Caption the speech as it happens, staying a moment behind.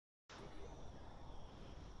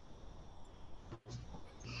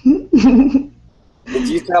Did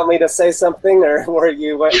you tell me to say something, or are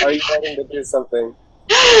you waiting to do something?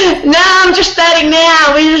 No, I'm just starting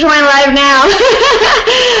now. We just went live now.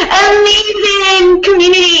 Amazing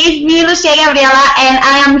community. It's me, Lucia Gabriela, and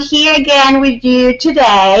I am here again with you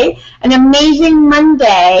today, an amazing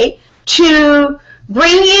Monday, to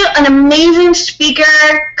bring you an amazing speaker,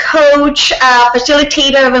 coach,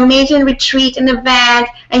 facilitator of amazing retreat and event,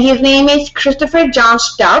 and his name is Christopher John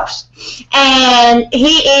Stubbs, and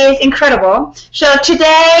he is incredible. So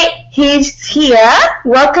today he's here.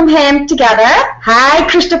 Welcome him together. Hi,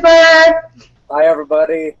 Christopher. Hi,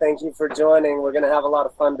 everybody. Thank you for joining. We're going to have a lot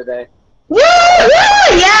of fun today. Woo!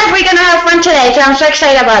 Yes, we're going to have fun today, so I'm so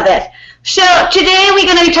excited about this. So today we're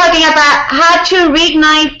going to be talking about how to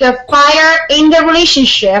reignite the fire in the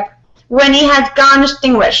relationship when it has gone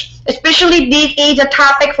extinguished. Especially this is a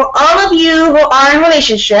topic for all of you who are in a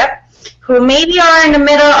relationship, who maybe are in the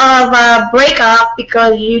middle of a breakup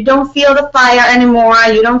because you don't feel the fire anymore,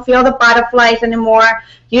 you don't feel the butterflies anymore,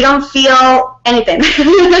 you don't feel anything,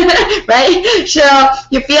 right? So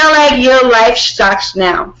you feel like your life sucks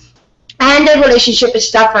now and the relationship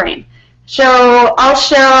is suffering. So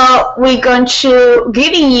also we're going to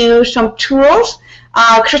giving you some tools.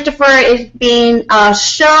 Christopher is being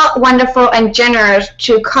so wonderful and generous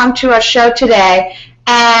to come to our show today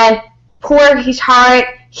and pour his heart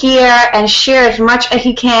here and share as much as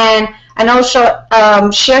he can, and also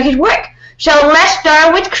share his work. So let's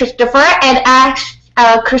start with Christopher and ask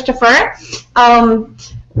Christopher,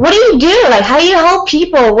 what do you do? Like, how do you help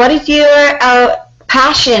people? What is your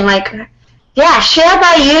passion? Like, yeah, share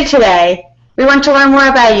about you today. We want to learn more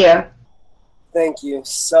about you. Thank you.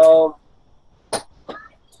 So,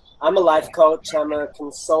 I'm a life coach. I'm a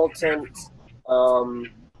consultant,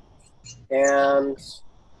 and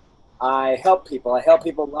I help people. I help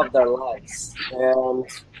people love their lives, and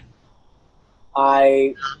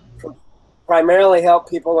I primarily help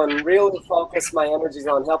people and really focus my energies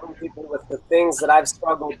on helping people with the things that I've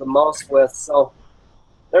struggled the most with. So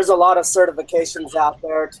there's a lot of certifications out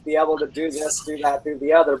there to be able to do this, do that, do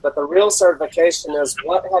the other. But the real certification is,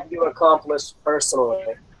 what have you accomplished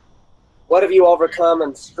personally? What have you overcome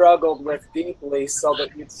and struggled with deeply, so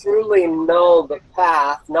that you truly know the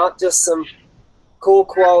path, not just some cool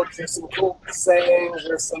quotes or some cool sayings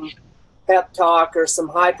or some pep talk or some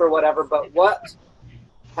hype or whatever, but what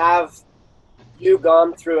have you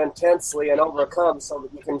gone through intensely and overcome, so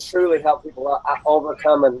that you can truly help people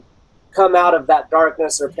overcome and come out of that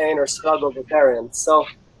darkness or pain or struggle that they're in. So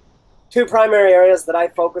two primary areas that I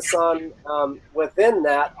focus on within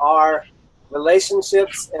that are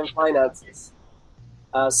relationships and finances.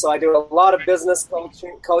 So I do a lot of business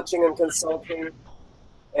coaching and consulting,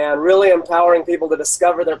 and really empowering people to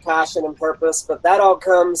discover their passion and purpose. But that all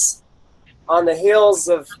comes on the heels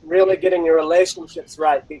of really getting your relationships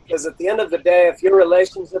right. Because at the end of the day, if your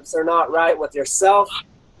relationships are not right with yourself,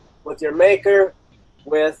 with your maker,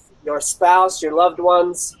 with your spouse, your loved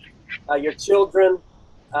ones, your children,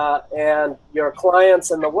 and your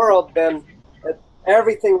clients in the world, then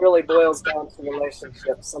everything really boils down to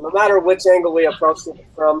relationships. So no matter which angle we approach it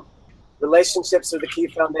from, relationships are the key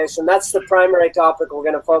foundation. That's the primary topic we're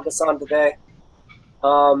going to focus on today.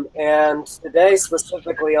 And today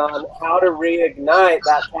specifically on how to reignite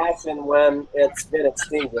that passion when it's been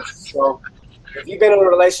extinguished. So if you've been in a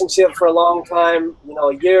relationship for a long time,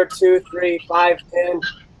 a year, 2, 3, 5, 10,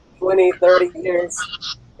 20, 30 years,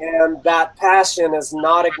 and that passion is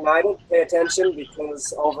not ignited, pay attention,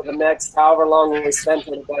 because over the next however long we spend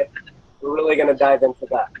here today, we're really going to dive into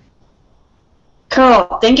that.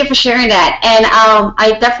 Cool. Thank you for sharing that. And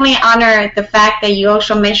I definitely honor the fact that you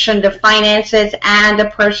also mentioned the finances and the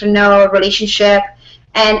personal relationship.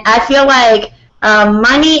 And I feel like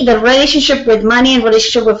money, the relationship with money and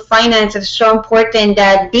relationship with finance is so important,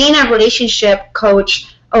 that being a relationship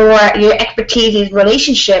coach or your expertise in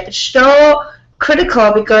relationship is so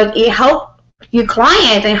critical, because it helps your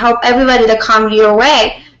clients and help everybody that comes your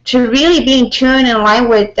way to really be in tune and in line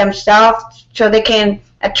with themselves, so they can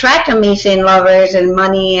attract amazing lovers and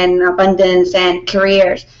money and abundance and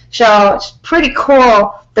careers. So it's pretty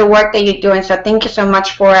cool, the work that you're doing. So thank you so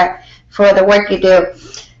much for the work you do.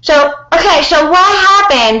 So, okay, so what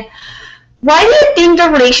happened? Why do you think the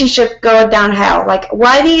relationship go downhill? Like,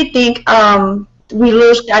 why do you think we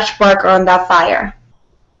lose that spark on that fire?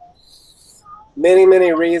 Many,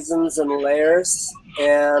 many reasons and layers.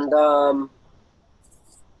 And,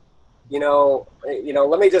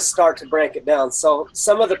 let me just start to break it down. So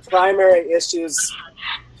some of the primary issues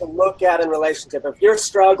to look at in relationship, if you're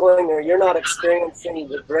struggling or you're not experiencing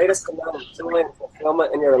the greatest amount of joy and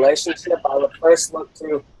fulfillment in your relationship, I would first look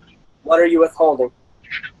to, what are you withholding?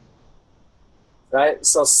 right?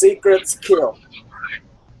 So secrets kill.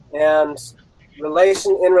 And in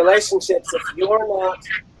relationships, if you're not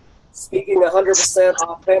speaking 100%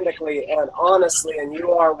 authentically and honestly, and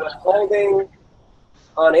you are withholding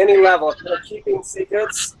on any level, if you're keeping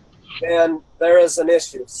secrets, then there is an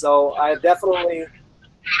issue. So I definitely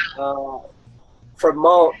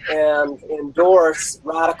promote and endorse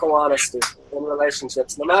radical honesty in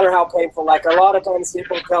relationships, no matter how painful. Like, a lot of times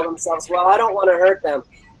people tell themselves, well, I don't want to hurt them.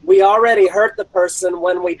 We already hurt the person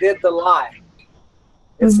when we did the lie.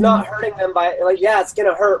 It's not hurting them by, like, yeah, it's going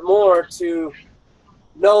to hurt more to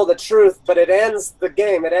know the truth, but it ends the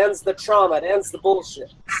game. It ends the trauma. It ends the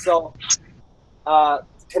bullshit. So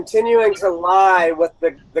continuing to lie with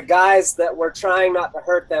the guys that were trying not to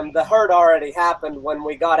hurt them, the hurt already happened when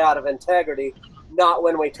we got out of integrity, not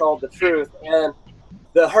when we told the truth. And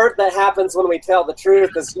the hurt that happens when we tell the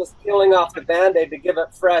truth is just peeling off the Band-Aid to give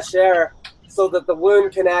it fresh air so that the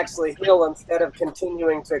wound can actually heal instead of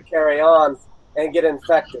continuing to carry on and get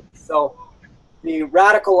infected. So the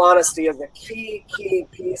radical honesty is a key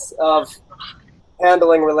piece of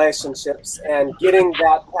handling relationships and getting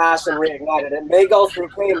that passion reignited. It may go through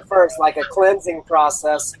pain first, like a cleansing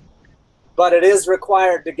process, but it is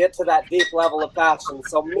required to get to that deep level of passion.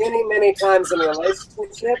 So many times in a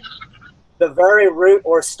relationship, the very root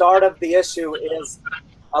or start of the issue is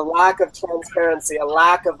a lack of transparency, a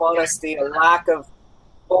lack of honesty, a lack of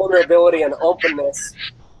vulnerability and openness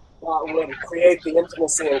that would create the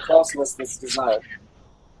intimacy and closeness that's desired.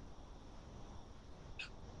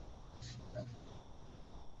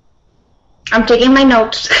 I'm taking my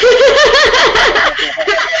notes.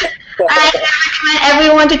 I recommend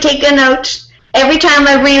everyone to take the notes. Every time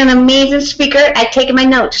I read an amazing speaker, I take my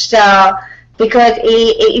notes. So, because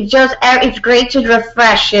it's great to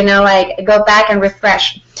refresh, like go back and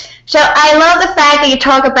refresh. So I love the fact that you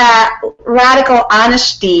talk about radical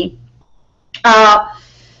honesty.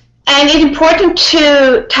 And it's important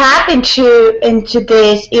to tap into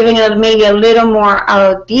this even maybe a little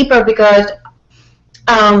more deeper, because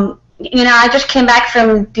I just came back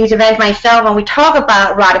from these events myself, and we talk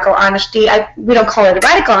about radical honesty. We don't call it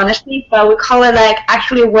radical honesty, but we call it like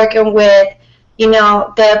actually working with,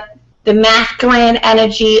 the masculine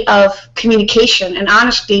energy of communication and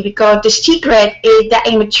honesty, because the secret is the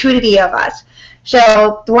immaturity of us.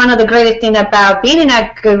 So one of the greatest things about being in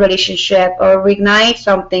a good relationship or reignite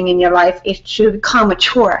something in your life is to become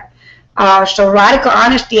mature. So radical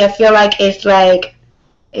honesty, I feel like it's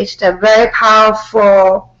a very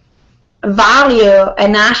powerful value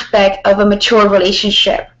and aspect of a mature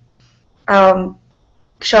relationship.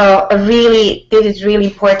 So this is really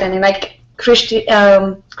important, and like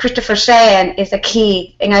Christopher saying is the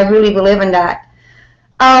key, and I really believe in that.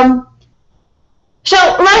 So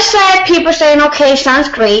let's say people saying, okay, sounds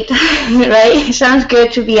great, right? Sounds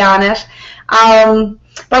good, to be honest. But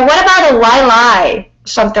what about a white lie?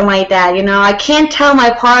 Something like that, I can't tell my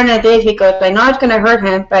partner this because I know it's going to hurt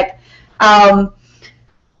him, but,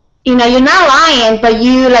 you're not lying, but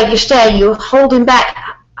you, like you said, you're holding back.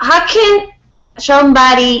 How can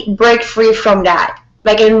somebody break free from that?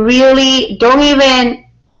 Like, and really don't even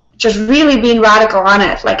just really being radical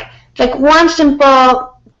honest. Like one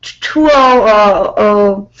simple tool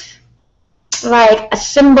or like a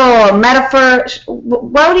symbol or metaphor.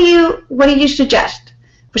 What do you suggest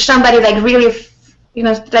for somebody like really,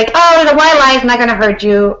 like, oh, the white lie is not going to hurt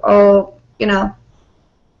you, or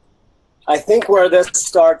I think where this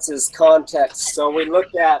starts is context. So we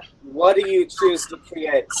look at, what do you choose to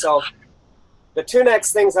create? So the two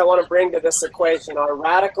next things I want to bring to this equation are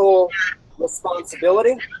radical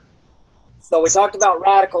responsibility. So we talked about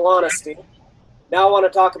radical honesty. Now I want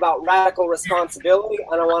to talk about radical responsibility,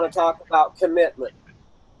 and I want to talk about commitment.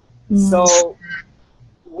 So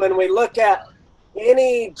when we look at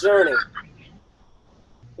any journey,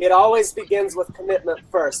 it always begins with commitment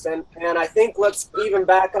first. And I think let's even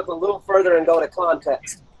back up a little further and go to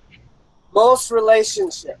context. Most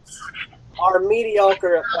relationships are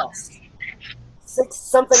mediocre at best.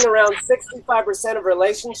 Something around 65% of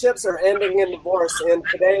relationships are ending in divorce in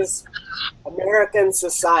today's American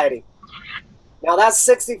society. Now that's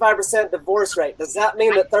 65% divorce rate. Does that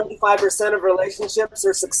mean that 35% of relationships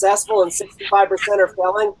are successful and 65% are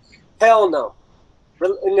failing? Hell no.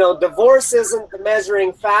 Divorce isn't the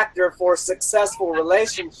measuring factor for successful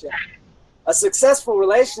relationship. A successful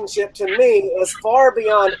relationship to me is far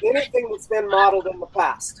beyond anything that's been modeled in the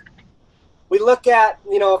past. We look at,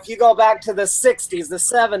 if you go back to the 60s, the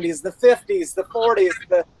 70s, the 50s, the 40s,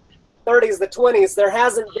 the 30s, the 20s, there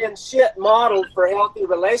hasn't been shit modeled for healthy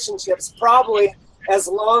relationships probably as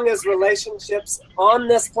long as relationships on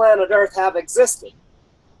this planet Earth have existed.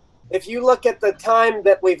 if you look at the time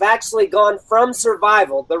that we've actually gone from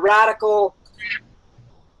survival, the radical,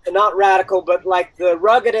 not radical, but like the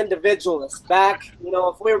rugged individualist back,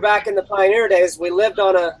 if we were back in the pioneer days, we lived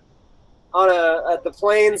on the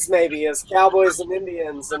plains maybe as cowboys and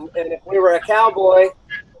Indians. And if we were a cowboy,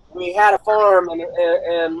 we had a farm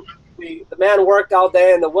and the man worked all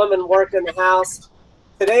day and the woman worked in the house.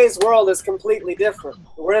 Today's world is completely different.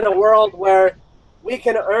 We're in a world where we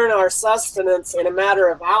can earn our sustenance in a matter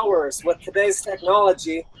of hours with today's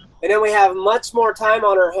technology. And then we have much more time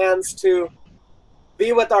on our hands to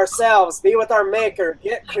be with ourselves, be with our maker,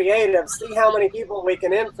 get creative, see how many people we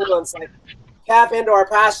can influence, like tap into our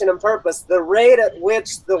passion and purpose. The rate at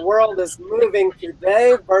which the world is moving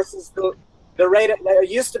today versus the rate it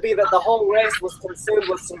used to be that the whole race was consumed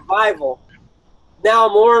with survival. Now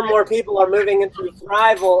more and more people are moving into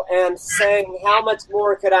thrival and saying, how much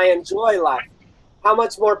more could I enjoy life? How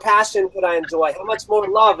much more passion could I enjoy? How much more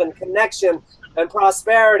love and connection and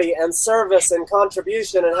prosperity and service and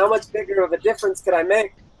contribution, and how much bigger of a difference could I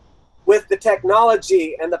make with the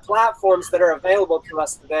technology and the platforms that are available to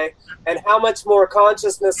us today? And how much more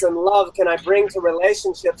consciousness and love can I bring to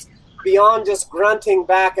relationships beyond just grunting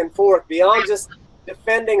back and forth, beyond just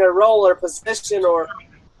defending a role or position or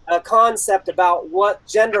a concept about what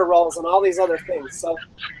gender roles and all these other things. So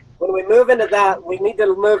when we move into that, we need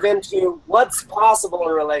to move into what's possible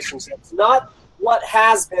in relationships, not what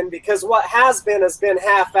has been, because what has been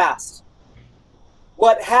half-assed.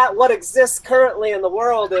 What exists currently in the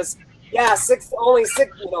world is, only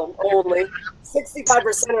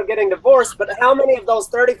 65% are getting divorced, but how many of those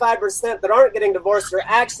 35% that aren't getting divorced are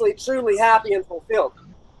actually truly happy and fulfilled?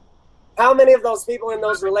 How many of those people in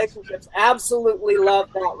those relationships absolutely love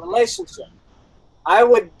that relationship? I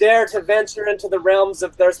would dare to venture into the realms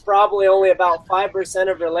of there's probably only about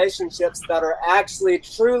 5% of relationships that are actually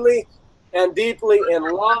truly and deeply in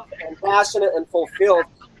love and passionate and fulfilled.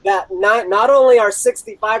 That not only are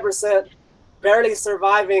 65% barely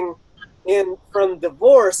surviving from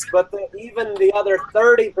divorce, but even the other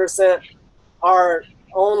 30% are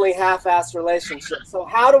only half-assed relationships. So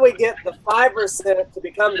how do we get the 5% to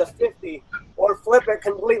become the 50, or flip it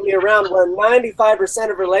completely around where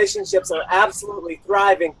 95% of relationships are absolutely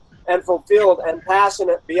thriving and fulfilled and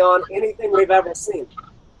passionate beyond anything we've ever seen?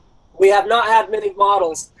 We have not had many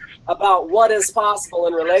models about what is possible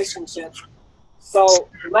in relationships. So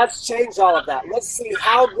let's change all of that. Let's see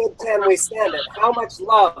how good can we stand it. How much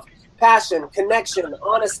love, passion, connection,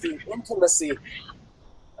 honesty, intimacy,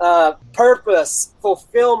 purpose,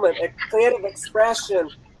 fulfillment, creative expression,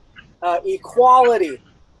 equality,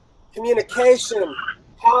 communication.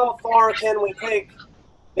 How far can we take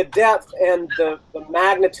the depth and the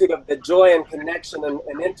magnitude of the joy and connection and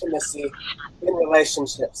intimacy in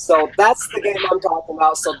relationships? So that's the game I'm talking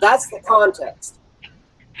about. So that's the context.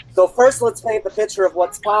 So first, let's paint the picture of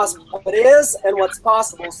what's possible, what is and what's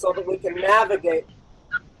possible, so that we can navigate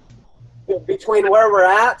between where we're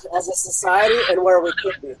at as a society and where we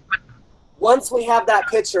could be. Once we have that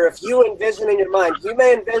picture, if you envision in your mind, you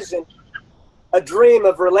may envision a dream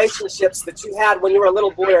of relationships that you had when you were a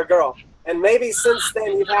little boy or girl. And maybe since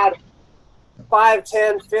then you've had 5,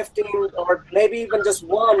 10, 15, or maybe even just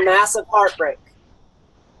one massive heartbreak.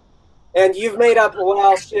 And you've made up,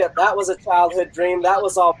 well, shit, that was a childhood dream. That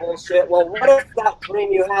was all bullshit. Well, what if that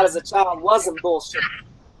dream you had as a child wasn't bullshit?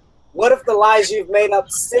 What if the lies you've made up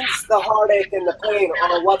since the heartache and the pain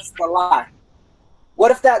are what's the lie?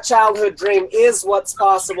 What if that childhood dream is what's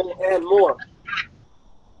possible and more?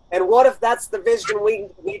 And what if that's the vision we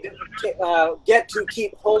need to get to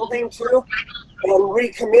keep holding to and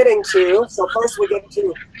recommitting to? So first we get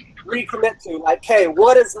to recommit to, like, hey,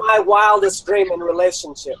 what is my wildest dream in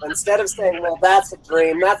relationship? Instead of saying, well, that's a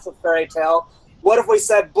dream, that's a fairy tale. What if we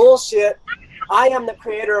said, bullshit, I am the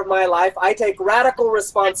creator of my life. I take radical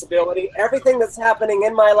responsibility. Everything that's happening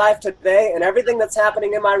in my life today and everything that's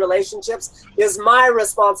happening in my relationships is my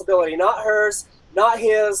responsibility, not hers, not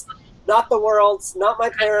his, not the world's, not my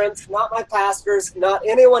parents, not my pastors, not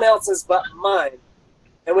anyone else's but mine.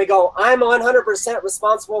 And we go, I'm 100%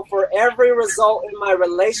 responsible for every result in my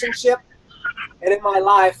relationship and in my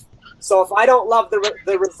life. So if I don't love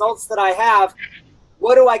the results that I have,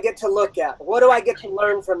 what do I get to look at? What do I get to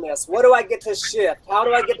learn from this? What do I get to shift? How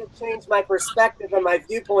do I get to change my perspective and my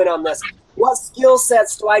viewpoint on this? What skill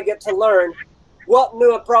sets do I get to learn? What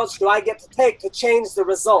new approach do I get to take to change the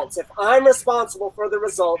results? If I'm responsible for the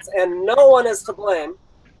results and no one is to blame,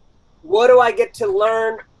 what do I get to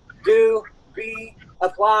learn, do, be,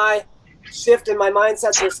 apply, shift in my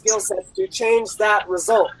mindsets or skill sets to change that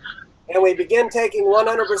result? And we begin taking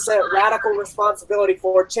 100% radical responsibility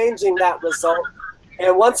for changing that result.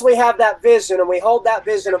 And once we have that vision and we hold that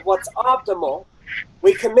vision of what's optimal,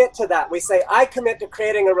 we commit to that. We say, I commit to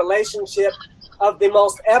creating a relationship of the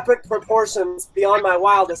most epic proportions beyond my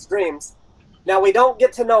wildest dreams. Now, we don't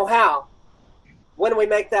get to know how when we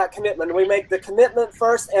make that commitment. We make the commitment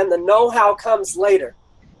first, and the know-how comes later.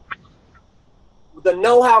 The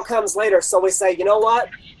know-how comes later. So we say, you know what?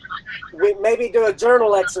 We maybe do a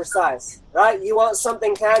journal exercise, right? You want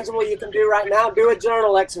something tangible you can do right now? Do a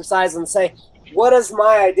journal exercise and say, what does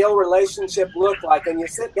my ideal relationship look like? And you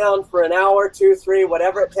sit down for an hour, 2, 3,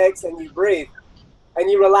 whatever it takes, and you breathe, and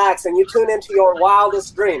you relax, and you tune into your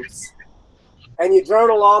wildest dreams, and you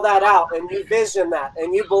journal all that out, and you vision that,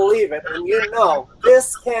 and you believe it, and you know,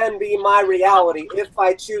 this can be my reality if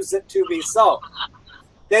I choose it to be so.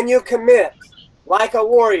 Then you commit like a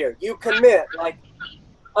warrior. You commit like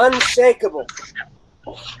unshakable.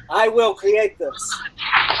 I will create this.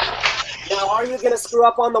 Now, are you going to screw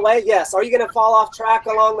up on the way? Yes. Are you going to fall off track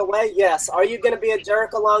along the way? Yes. Are you going to be a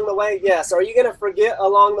jerk along the way? Yes. Are you going to forget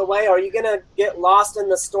along the way? Are you going to get lost in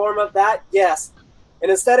the storm of that? Yes. And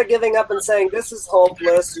instead of giving up and saying, this is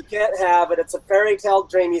hopeless, you can't have it, it's a fairy tale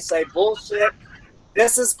dream, you say, bullshit,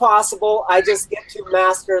 this is possible, I just get to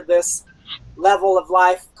master this level of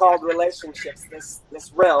life called relationships,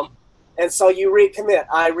 this realm. And so you recommit.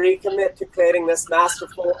 I recommit to creating this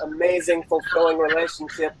masterful, amazing, fulfilling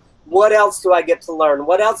relationship. What else do I get to learn?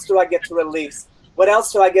 What else do I get to release? What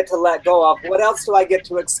else do I get to let go of? What else do I get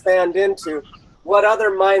to expand into? What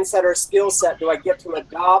other mindset or skill set do I get to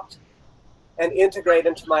adopt and integrate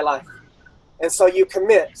into my life? And so you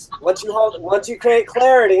commit. Once you create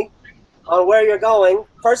clarity on where you're going,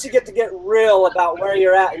 first you get to get real about where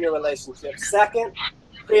you're at in your relationship. Second,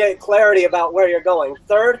 create clarity about where you're going.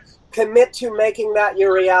 Third, commit to making that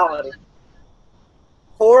your reality.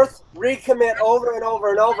 Fourth, recommit over and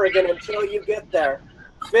over and over again until you get there.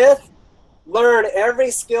 Fifth, learn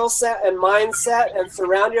every skill set and mindset and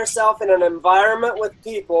surround yourself in an environment with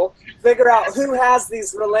people. Figure out who has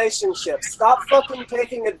these relationships. Stop fucking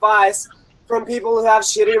taking advice from people who have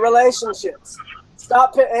shitty relationships.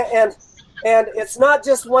 Stop, and it's not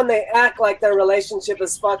just when they act like their relationship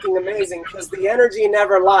is fucking amazing, because the energy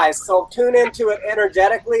never lies. So tune into it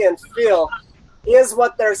energetically and feel, is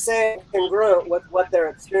what they're saying congruent with what they're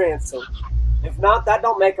experiencing? If not, that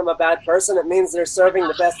don't make them a bad person. It means they're serving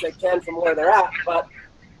the best they can from where they're at. But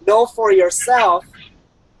know for yourself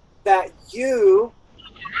that you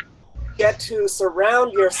get to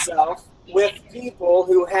surround yourself with people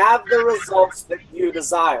who have the results that you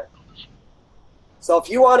desire. So if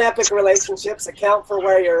you want epic relationships, account for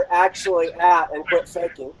where you're actually at and quit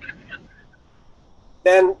faking.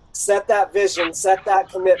 Then set that vision, set that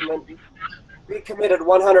commitment, be committed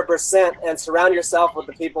 100%, and surround yourself with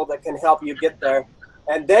the people that can help you get there.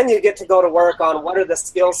 And then you get to go to work on what are the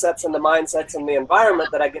skill sets and the mindsets and the environment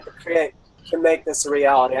that I get to create to make this a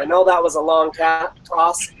reality. I know that was a long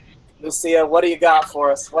toss. Lucia, what do you got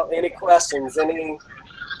for us? Any questions, any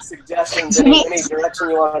suggestions, any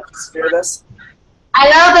direction you want to steer this? I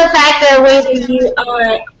love the fact that you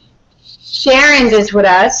are sharing this with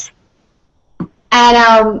us,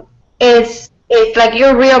 and it's like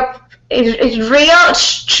you're real. It's real.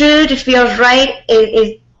 It's true. It feels right.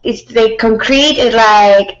 It's the concrete. It's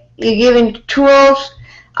like you're giving tools.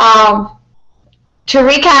 To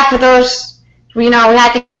recap for those, we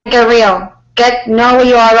have to get real. Know where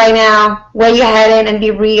you are right now, where you're headed, and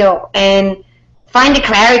be real, and find the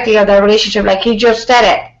clarity of the relationship. Like you just said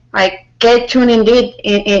it. Like get tuned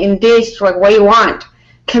in this, like what you want.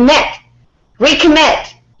 Commit,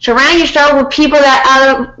 recommit. Surround yourself with people that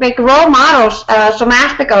are like role models, some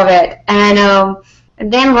aspect of it, and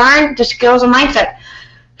then learn the skills and mindset.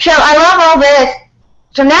 So I love all this.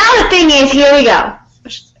 So now the thing is, here we go.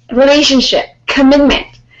 Relationship,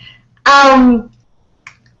 commitment.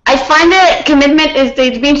 I find that commitment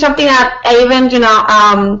it's been something that I even,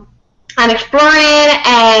 I'm exploring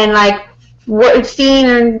and like seeing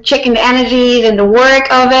and checking the energies and the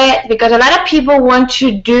work of it, because a lot of people want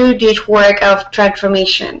to do this work of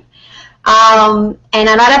transformation. And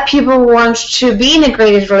a lot of people want to be in the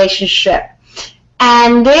greatest relationship.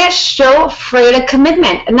 And they're so afraid of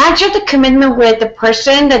commitment. And not just the commitment with the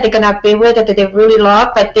person that they're going to be with, that they really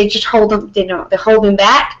love, but they just hold them, they're holding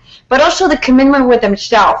back. But also the commitment with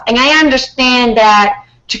themselves. And I understand that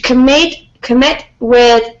to commit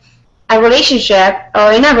with a relationship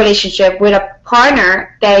or in a relationship with a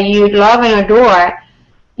partner that you love and adore,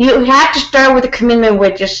 you have to start with a commitment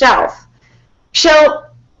with yourself. So,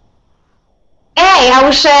 I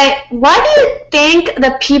would say, why do you think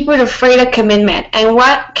that people are afraid of commitment? And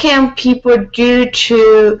what can people do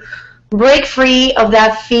to break free of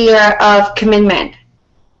that fear of commitment?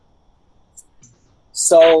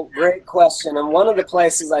 So, great question. And one of the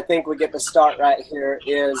places I think we get to start right here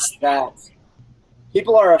is that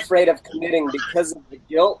people are afraid of committing because of the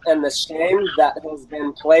guilt and the shame that has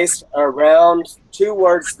been placed around two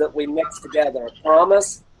words that we mix together: a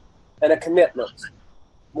promise and a commitment,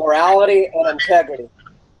 morality and integrity.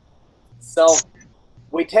 So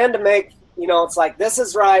we tend to make, it's like, this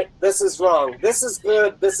is right, this is wrong, this is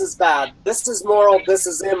good, this is bad, this is moral, this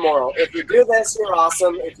is immoral. If you do this, you're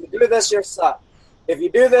awesome. If you do this, you're suck. If you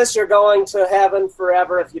do this, you're going to heaven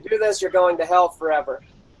forever. If you do this, you're going to hell forever.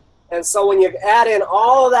 And so when you add in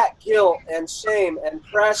all of that guilt and shame and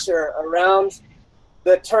pressure around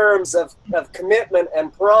the terms of commitment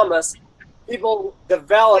and promise, people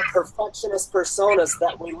develop perfectionist personas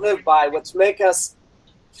that we live by, which make us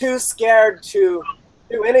too scared to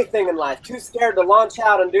do anything in life, too scared to launch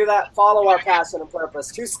out and do that, follow our passion and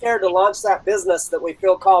purpose, too scared to launch that business that we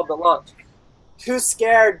feel called to launch, too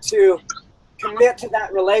scared to commit to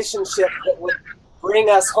that relationship that would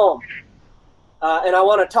bring us home. And I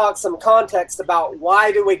want to talk some context about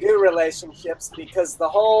why do we do relationships, because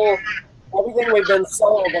everything we've been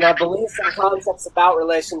sold and our beliefs and concepts about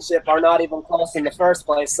relationship are not even close in the first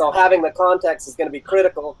place. So having the context is going to be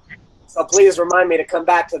critical. So please remind me to come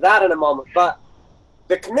back to that in a moment. But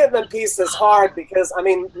the commitment piece is hard because,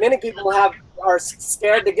 many people are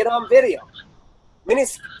scared to get on video. Many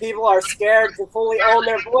people are scared to fully own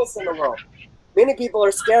their voice in the world. Many people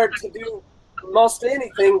are scared to do most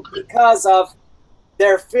anything because of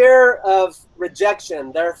their fear of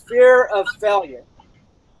rejection, their fear of failure.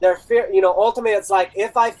 Their fear, ultimately it's like,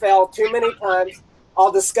 if I fail too many times,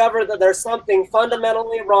 I'll discover that there's something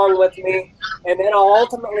fundamentally wrong with me, and then I'll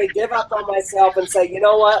ultimately give up on myself and say, you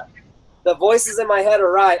know what? The voices in my head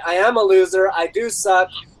are right. I am a loser. I do suck,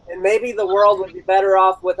 and maybe the world would be better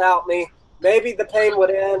off without me. Maybe the pain would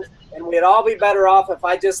end, and we'd all be better off if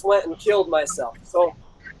I just went and killed myself. So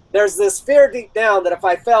there's this fear deep down that if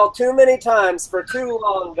I fail too many times for too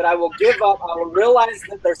long, that I will give up. I will realize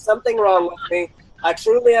that there's something wrong with me. I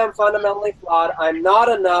truly am fundamentally flawed. I'm not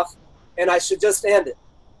enough, and I should just end it.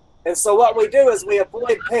 And so what we do is we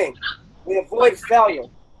avoid pain. We avoid failure.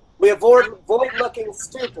 We avoid looking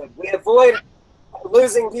stupid. We avoid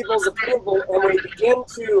losing people's approval, and we begin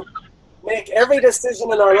to make every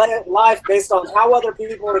decision in our life based on how other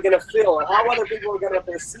people are going to feel or how other people are going to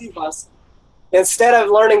perceive us, instead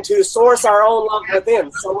of learning to source our own love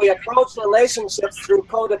within. So we approach relationships through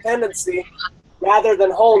codependency rather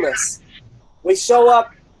than wholeness. We show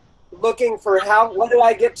up looking for what do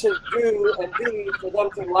I get to do and be for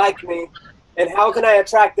them to like me, and how can I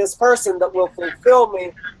attract this person that will fulfill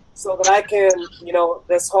me so that I can,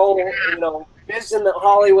 this whole, vision that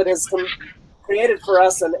Hollywood has created for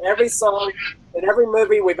us, and every song and every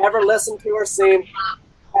movie we've ever listened to or seen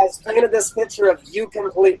has painted this picture of you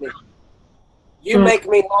complete me. You make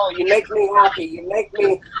me whole, you make me happy, you make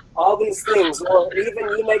me all these things, or even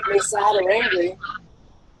you make me sad or angry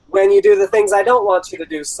when you do the things I don't want you to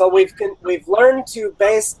do. So we've learned to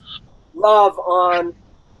base love on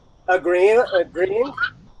agreeing,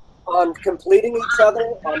 on completing each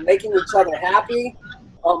other, on making each other happy,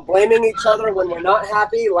 on blaming each other when we're not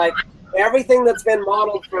happy. Like, everything that's been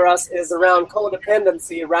modeled for us is around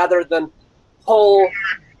codependency rather than whole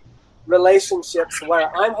relationships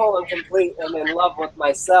where I'm whole and complete and in love with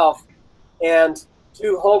myself, and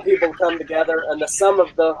two whole people come together, and the sum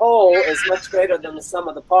of the whole is much greater than the sum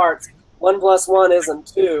of the parts. 1 + 1 isn't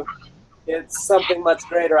 2. It's something much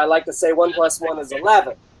greater. I like to say 1 + 1 is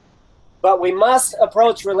 11. But we must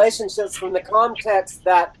approach relationships from the context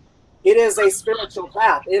that it is a spiritual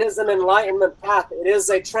path. It is an enlightenment path. It is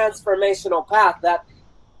a transformational path, that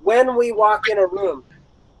when we walk in a room,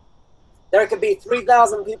 there could be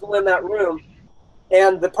 3,000 people in that room,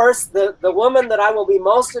 and the woman that I will be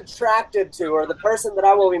most attracted to, or the person that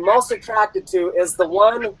I will be most attracted to, is the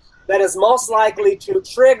one that is most likely to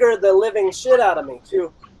trigger the living shit out of me,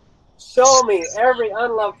 to show me every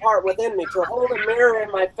unloved part within me, to hold a mirror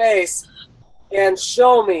in my face and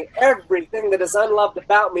show me everything that is unloved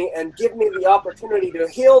about me and give me the opportunity to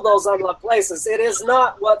heal those unloved places. It is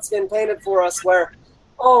not what's been painted for us where,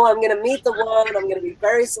 oh, I'm going to meet the one, I'm going to be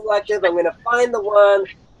very selective, I'm going to find the one,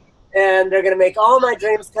 and they're going to make all my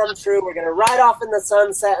dreams come true. We're going to ride off in the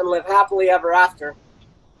sunset and live happily ever after.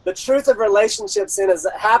 The truth of relationships is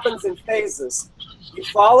it happens in phases. You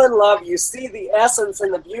fall in love, you see the essence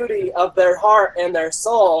and the beauty of their heart and their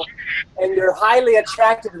soul, and you're highly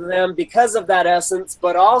attracted to them because of that essence,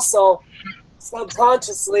 but also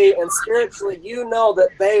subconsciously and spiritually, you know that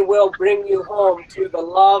they will bring you home to the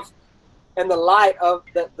love and the light of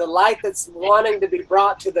the light that's wanting to be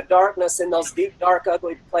brought to the darkness in those deep, dark,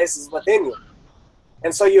 ugly places within you.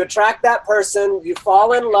 And so you attract that person, you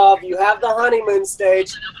fall in love, you have the honeymoon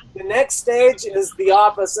stage. The next stage is the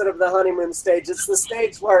opposite of the honeymoon stage. It's the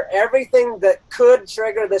stage where everything that could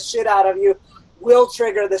trigger the shit out of you will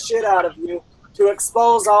trigger the shit out of you to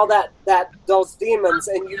expose all those demons.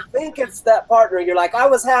 And you think it's that partner. You're like, I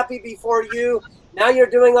was happy before you. Now you're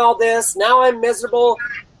doing all this. Now I'm miserable.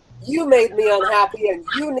 You made me unhappy, and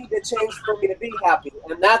you need to change for me to be happy.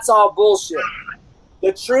 And that's all bullshit.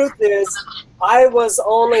 The truth is, I was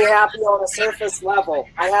only happy on a surface level.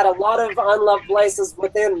 I had a lot of unloved places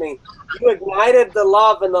within me. You ignited the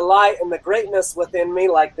love and the light and the greatness within me,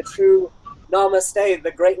 like the true namaste.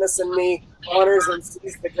 The greatness in me honors and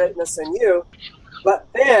sees the greatness in you. But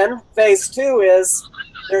then, phase 2 is,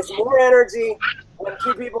 there's more energy when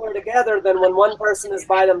two people are together than when one person is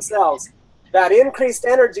by themselves. That increased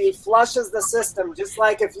energy flushes the system, just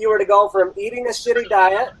like if you were to go from eating a shitty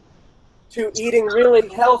diet to eating really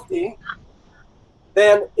healthy,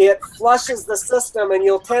 then it flushes the system, and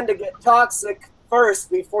you'll tend to get toxic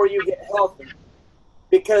first before you get healthy,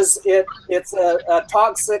 because it's a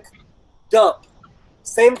toxic dump.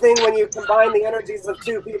 Same thing when you combine the energies of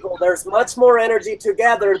two people. There's much more energy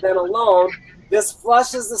together than alone. This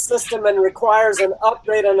flushes the system and requires an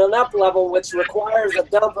upgrade and an up level, which requires a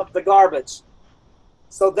dump of the garbage.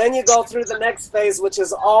 So then you go through the next phase, which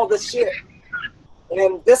is all the shit.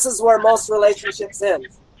 And this is where most relationships end.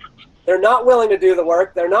 They're not willing to do the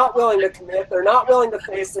work. They're not willing to commit. They're not willing to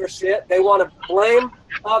face their shit. They want to blame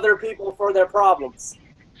other people for their problems.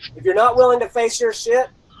 If you're not willing to face your shit,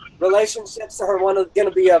 relationships are going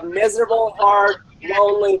to be a miserable, hard,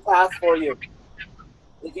 lonely path for you.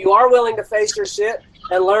 If you are willing to face your shit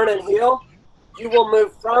and learn and heal, you will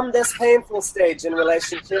move from this painful stage in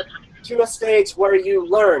relationship to a stage where you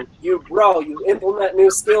learn, you grow, you implement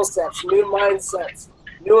new skill sets, new mindsets,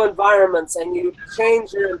 new environments, and you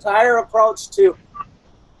change your entire approach to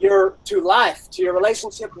life, to your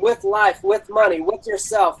relationship with life, with money, with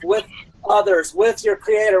yourself, with others, with your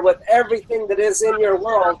creator, with everything that is in your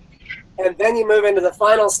world. And then you move into the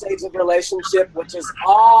final stage of relationship, which is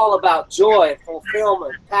all about joy,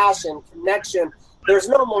 fulfillment, passion, connection. There's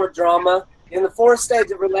no more drama. In the 4th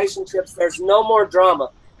stage of relationships, there's no more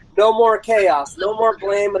drama. No more chaos, no more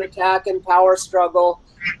blame and attack and power struggle,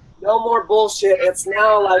 no more bullshit. It's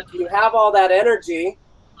now like you have all that energy.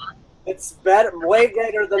 It's better, way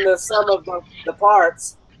greater than the sum of the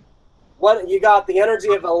parts. What you got the energy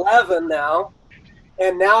of 11 now,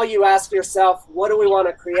 and now you ask yourself, what do we want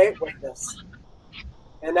to create with this?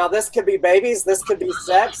 And now this could be babies, this could be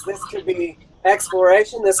sex, this could be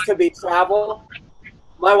exploration, this could be travel.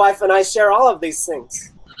 My wife and I share all of these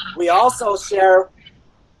things. We also share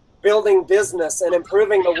building business and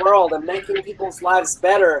improving the world and making people's lives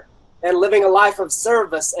better and living a life of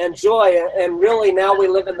service and joy. And really now we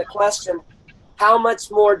live in the question, how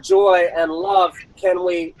much more joy and love can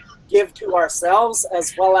we give to ourselves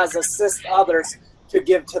as well as assist others to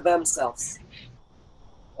give to themselves?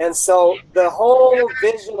 And so the whole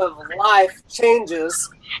vision of life changes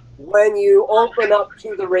when you open up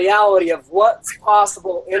to the reality of what's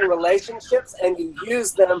possible in relationships and you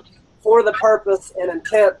use them for the purpose and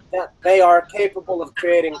intent that they are capable of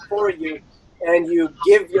creating for you, and you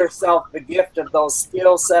give yourself the gift of those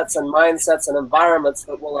skill sets and mindsets and environments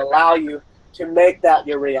that will allow you to make that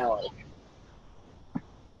your reality.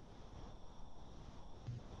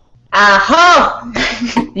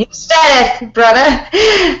 You said it, brother.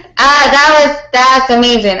 That's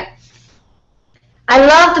amazing. I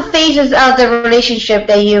love the phases of the relationship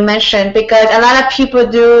that you mentioned, because a lot of people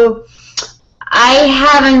do. I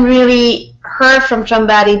haven't really heard from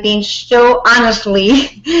somebody being so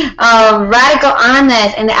honestly radical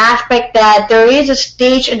honest in the aspect that there is a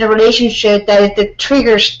stage in the relationship that is the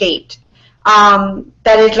trigger state. That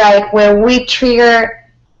is like where we trigger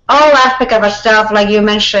all aspects of ourselves, like you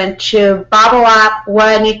mentioned, to bubble up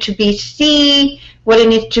what needs to be seen, what it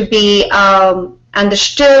needs to be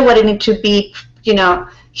understood, what it needs to be,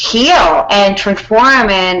 heal and transform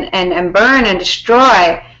and burn and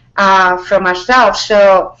destroy from ourselves.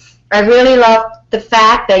 So I really love the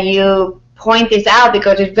fact that you point this out,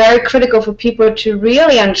 because it's very critical for people to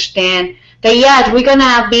really understand that, yes, we're going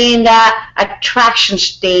to be in that attraction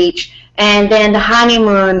stage, and then the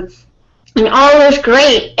honeymoon, and all is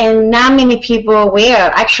great, and not many people are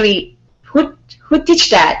aware. Actually, who teach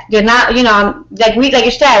that? They're not, like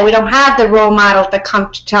you said, we don't have the role models that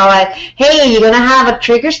come to tell us, hey, you're going to have a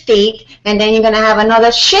trigger state, and then you're going to have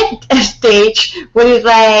another shit stage where it's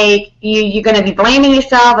like you're going to be blaming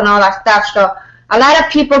yourself and all that stuff. So a lot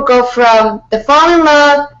of people go from the fall in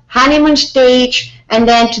love, honeymoon stage, and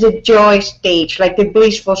then to the joy stage, like the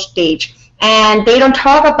blissful stage. And they don't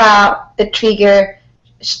talk about the trigger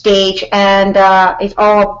stage, and it's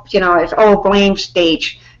all, you know, it's all blame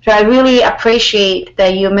stage. So I really appreciate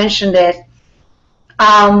that you mentioned this.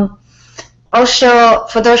 Also,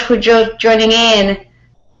 for those who just joining in,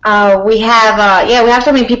 we have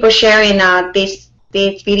so many people sharing this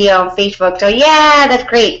video on Facebook. So yeah, that's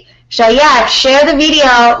great. So yeah, share the video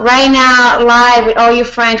right now live with all your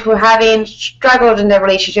friends who are having struggled in their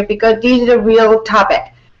relationship, because this is a real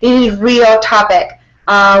topic. This is real topic.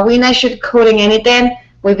 We're not sugarcoating anything.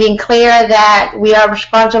 We're being clear that we are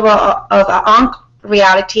responsible of our own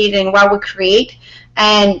reality and what we create,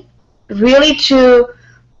 and really to,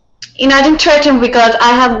 you know, it's interesting because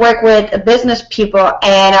I have worked with business people,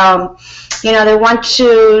 and you know, they want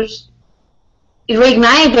to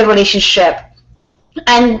reignite the relationship,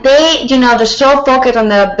 and they, you know, they're so focused on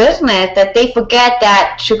the business that they forget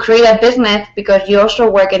that to create a business, because you also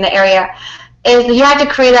work in the area, is you have to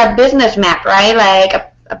create a business map, right?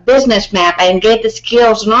 Like a business map, and get the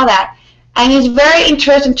skills and all that. And it's very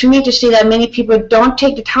interesting to me to see that many people don't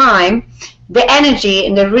take the time, the energy,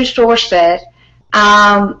 and the resources,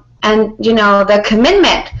 and, you know, the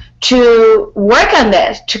commitment to work on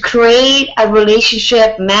this, to create a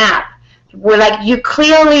relationship map, where, like you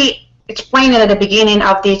clearly explained it at the beginning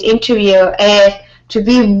of this interview, is to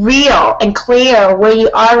be real and clear where you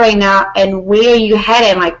are right now and where you're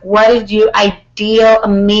heading. Like, what is your ideal,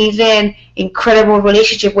 amazing, incredible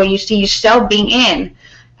relationship where you see yourself being in?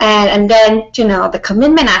 And then, you know, the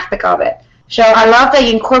commitment aspect of it. So I love that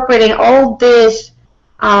you're incorporating all this,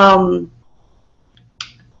 the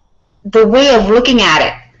way of looking at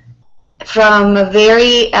it from a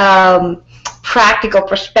very practical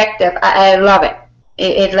perspective. I love it.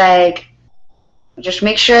 It like, just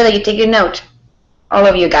make sure that you take your note, all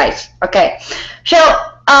of you guys. Okay. So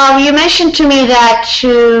you mentioned to me that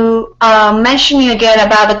to mention again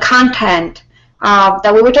about the content,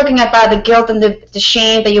 that we were talking about the guilt and the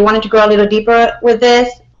shame, that you wanted to go a little deeper with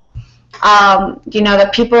this. You know,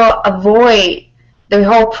 that people avoid the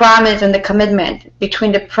whole promise and the commitment,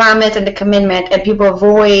 between the promise and the commitment, and people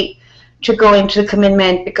avoid to go into the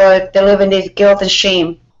commitment because they live in this guilt and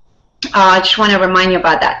shame. I just want to remind you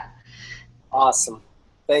about that. Awesome.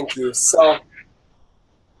 Thank you. So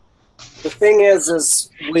the thing is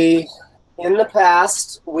we, in the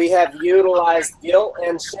past, we have utilized guilt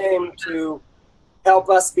and shame to help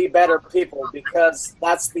us be better people, because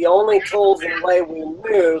that's the only tools and way we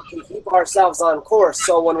knew to keep ourselves on course.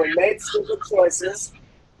 So when we made stupid choices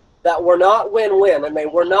that were not win-win, and they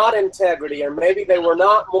were not integrity, or maybe they were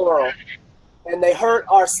not moral, and they hurt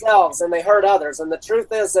ourselves and they hurt others. And the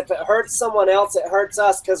truth is, if it hurts someone else, it hurts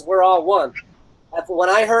us, because we're all one.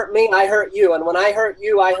 When I hurt me, I hurt you, and when I hurt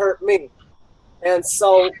you, I hurt me. And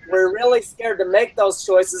so we're really scared to make those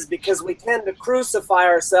choices, because we tend to crucify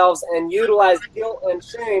ourselves and utilize guilt and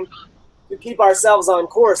shame to keep ourselves on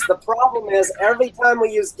course. The problem is, every time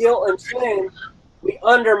we use guilt and shame, we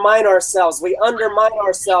undermine ourselves. We undermine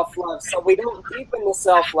our self-love. So we don't deepen the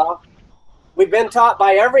self-love. We've been taught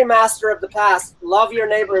by every master of the past, love your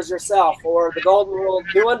neighbor as yourself, or the golden rule,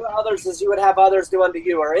 do unto others as you would have others do unto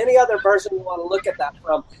you, or any other version you want to look at that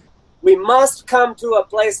from. We must come to a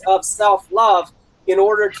place of self-love in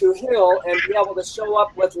order to heal and be able to show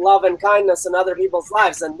up with love and kindness in other people's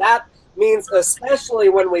lives. And that means, especially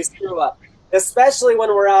when we screw up, especially when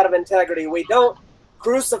we're out of integrity, we don't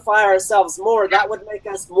crucify ourselves more. That would make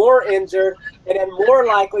us more injured and then more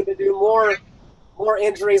likely to do more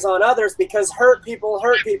injuries on others, because hurt people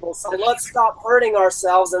hurt people. So let's stop hurting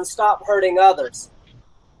ourselves and stop hurting others.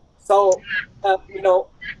 So, you know,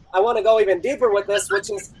 I want to go even deeper with this, which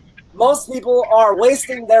is, most people are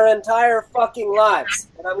wasting their entire fucking lives.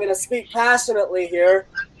 And I'm going to speak passionately here,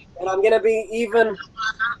 and I'm going to be even,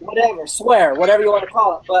 swear, whatever you want to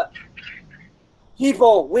call it. But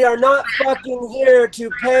people, we are not fucking here to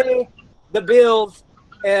pay the bills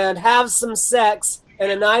and have some sex and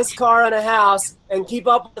a nice car and a house and keep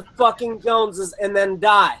up with the fucking Joneses and then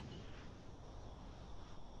die.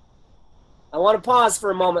 I want to pause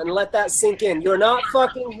for a moment and let that sink in. You're not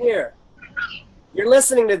fucking here. You're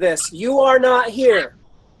listening to this. You are not here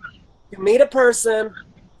to meet a person,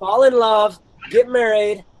 fall in love, get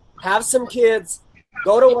married, have some kids,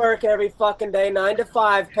 go to work every fucking day, 9 to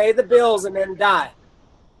 5, pay the bills, and then die.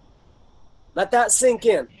 Let that sink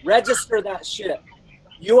in. Register that shit.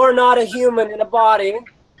 You are not a human in a body.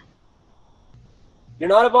 You're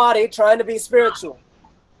not a body trying to be spiritual.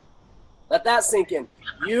 Let that sink in.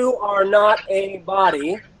 You are not a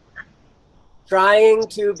body trying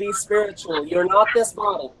to be spiritual. You're not this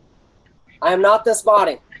body. I am not this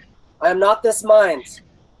body. I am not this mind.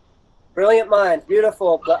 Brilliant mind,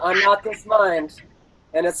 beautiful, but I'm not this mind,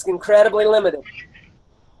 and it's incredibly limited.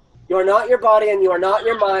 You are not your body and you are not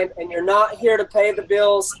your mind, and you're not here to pay the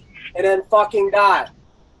bills and then fucking die.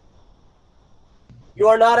 You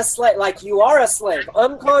are not a slave. Like, you are a slave.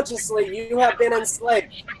 Unconsciously, you have been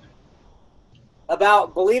enslaved.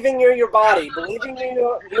 About believing you're your body, believing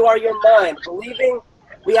you are your mind, believing.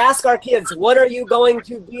 We ask our kids, what are you going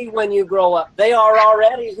to be when you grow up? They are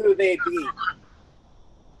already who they be.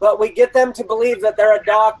 But we get them to believe that they're a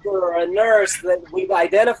doctor or a nurse, that we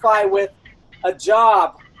identify with a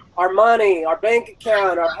job, our money, our bank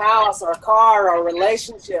account, our house, our car, our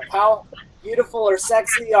relationship, how beautiful or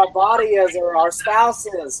sexy our body is, or our spouse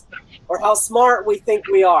is, or how smart we think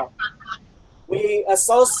we are. We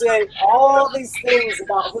associate all these things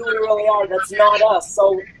about who we really are that's not us.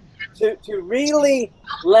 So to really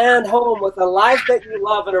land home with a life that you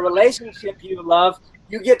love and a relationship you love,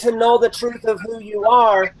 you get to know the truth of who you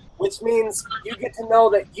are, which means you get to know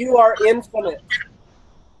that you are infinite.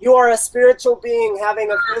 You are a spiritual being having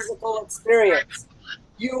a physical experience.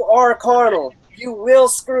 You are carnal. You will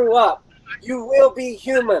screw up. You will be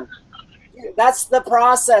human. That's the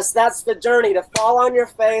process. That's the journey, to fall on your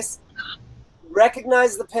face,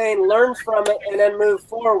 recognize the pain, learn from it, and then move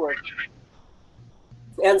forward.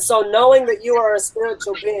 And so knowing that you are a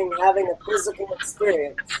spiritual being having a physical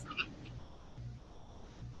experience,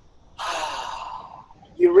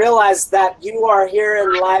 you realize that you are here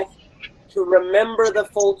in life to remember the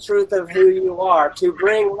full truth of who you are, to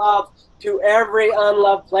bring love to every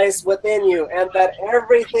unloved place within you, and that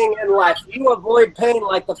everything in life, you avoid pain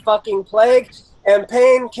like the fucking plague, and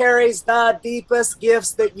pain carries the deepest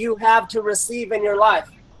gifts that you have to receive in your life.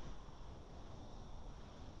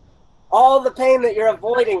 All the pain that you're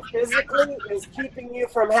avoiding physically is keeping you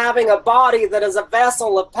from having a body that is a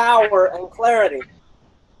vessel of power and clarity.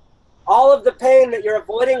 All of the pain that you're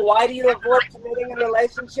avoiding, why do you avoid committing a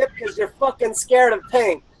relationship? Because you're fucking scared of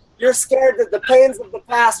pain. You're scared that the pains of the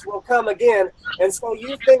past will come again, and so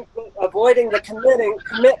you think that avoiding the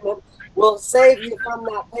commitment will save you from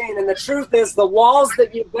that pain. And the truth is, the walls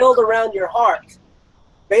that you build around your heart,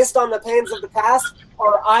 based on the pains of the past,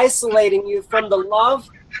 are isolating you from the love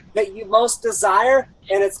that you most desire,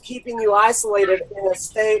 and it's keeping you isolated in a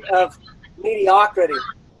state of mediocrity,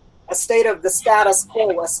 a state of the status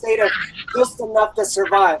quo, a state of just enough to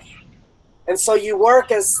survive. And so you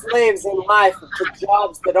work as slaves in life to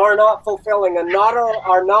jobs that are not fulfilling and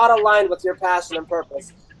are not aligned with your passion and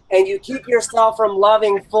purpose. And you keep yourself from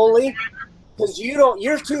loving fully because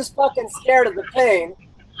you're too fucking scared of the pain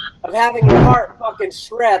of having your heart fucking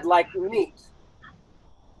shred like meat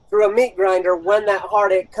through a meat grinder when that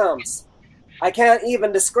heartache comes. I can't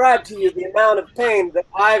even describe to you the amount of pain that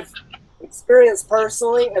I've experienced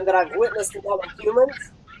personally and that I've witnessed in other humans,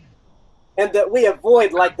 and that we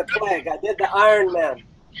avoid like the plague. I did the Ironman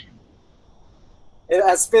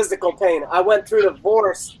as physical pain. I went through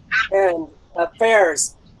divorce and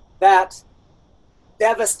affairs that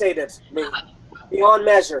devastated me beyond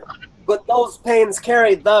measure. But those pains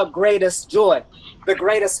carry the greatest joy, the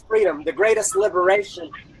greatest freedom, the greatest liberation.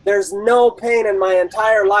 There's no pain in my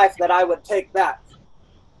entire life that I would take that.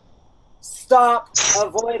 Stop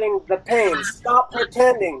avoiding the pain. Stop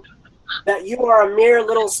pretending that you are a mere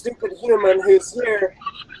little stupid human who's here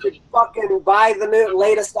to fucking buy the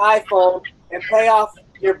latest iPhone and pay off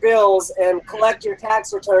your bills and collect your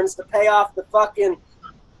tax returns to pay off the fucking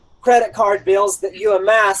credit card bills that you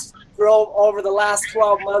amassed over the last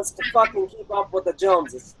 12 months to fucking keep up with the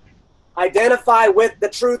Joneses. Identify with the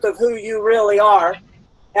truth of who you really are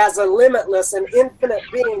as a limitless and infinite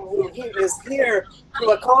being who is here to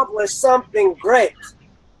accomplish something great.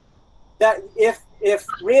 That if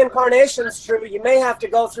reincarnation's true, you may have to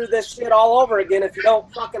go through this shit all over again if you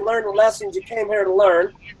don't fucking learn the lessons you came here to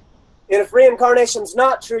learn. And if reincarnation's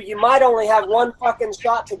not true, you might only have one fucking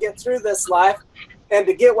shot to get through this life and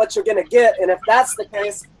to get what you're going to get. And if that's the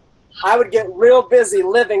case, I would get real busy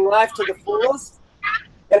living life to the fullest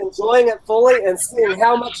and enjoying it fully and seeing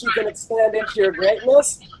how much you can expand into your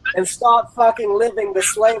greatness, and stop fucking living the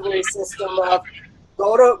slavery system of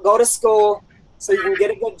go to school so you can get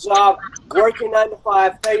a good job, work your 9 to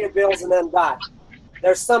 5, pay your bills, and then die.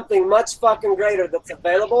 There's something much fucking greater that's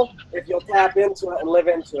available if you'll tap into it and live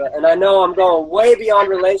into it. And I know I'm going way beyond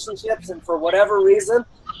relationships, and for whatever reason,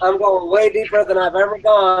 I'm going way deeper than I've ever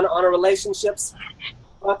gone on a relationships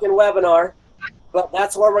fucking webinar, but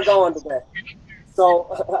that's where we're going today. So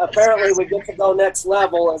apparently we get to go next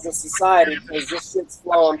level as a society because this shit's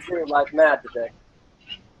flowing through like mad today.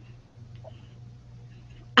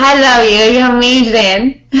 I love you. You're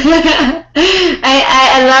amazing.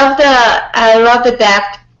 I love the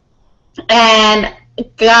depth. And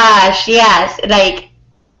gosh, yes, like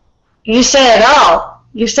you said it all.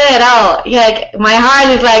 You say it all. You're like, my heart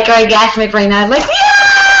is like orgasmic right now. It's like,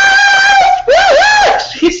 yes!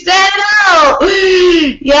 Woo-hoo! You said it all.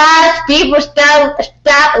 Yes, people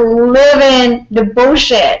stop living the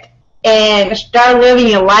bullshit and start living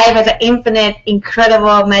your life as an infinite,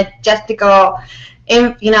 incredible, majestical,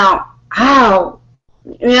 it's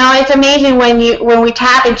amazing when we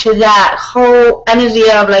tap into that whole energy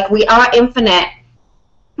of like we are infinite.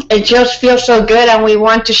 It just feels so good, and we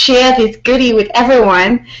want to share this goodie with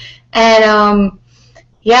everyone. And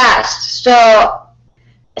yes, so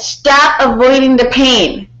stop avoiding the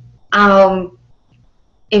pain.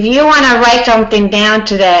 If you want to write something down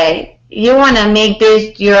today, you want to make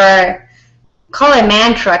this your, call it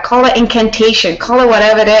mantra, call it incantation, call it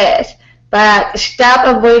whatever it is. But stop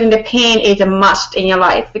avoiding the pain is a must in your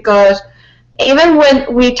life, because even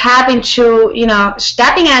when we tap into,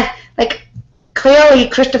 stepping at, like clearly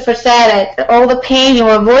Christopher said it, all the pain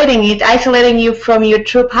you're avoiding is isolating you from your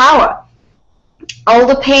true power. All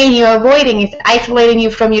the pain you're avoiding is isolating you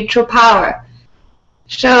from your true power.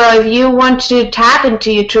 So if you want to tap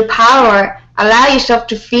into your true power, allow yourself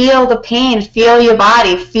to feel the pain, feel your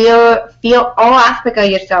body, feel all aspects of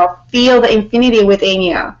yourself, feel the infinity within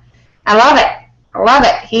you. I love it. I love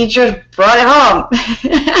it. He just brought it home.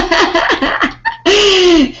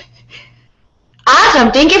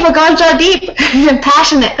 Awesome. Thank you for going so deep.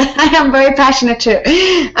 Passionate. I am very passionate too.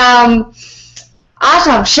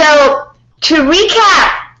 Awesome. So to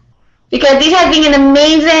recap, because this has been an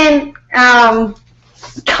amazing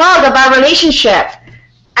talk about relationship,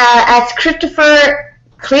 as Christopher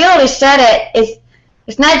clearly said it's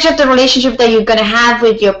not just the relationship that you're going to have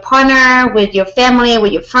with your partner, with your family,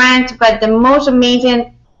 with your friends, but the most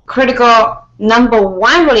amazing, critical, number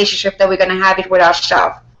one relationship that we're going to have is with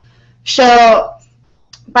ourselves. So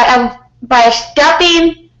by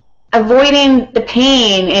stopping avoiding the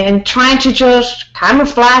pain and trying to just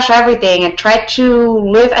camouflage everything and try to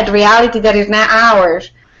live at reality that is not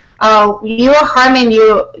ours, you are harming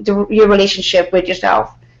your relationship with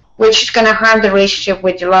yourself, which is going to harm the relationship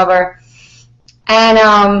with your lover.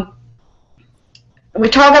 And we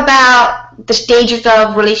talk about the stages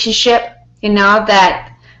of relationship, that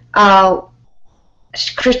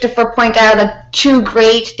Christopher pointed out the 2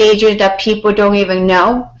 great stages that people don't even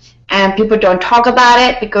know, and people don't talk about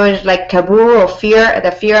it because like taboo or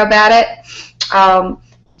the fear about it.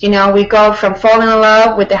 We go from falling in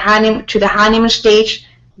love with the honeymoon stage,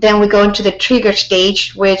 then we go into the trigger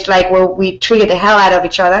stage, which like where we trigger the hell out of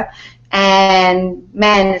each other. And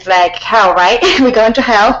man, it's like hell, right? We go into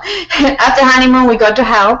hell. After honeymoon, we go to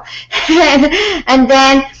hell. and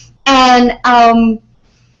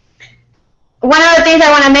one of the things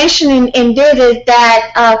I want to mention in this is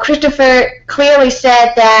that Christopher clearly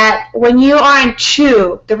said that when you are in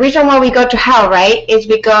 2, the reason why we go to hell, right, is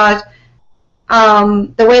because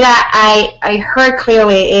the way that I heard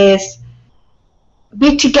clearly is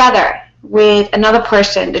be together with another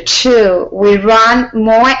person, the 2, we run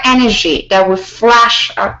more energy that will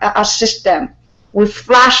flash our system. We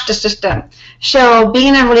flash the system. So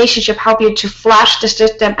being in a relationship helps you to flash the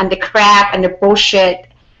system and the crap and the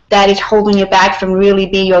bullshit that is holding you back from really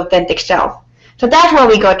being your authentic self. So that's why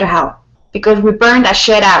we go to hell, because we burn that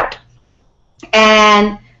shit out.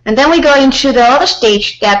 And then we go into the other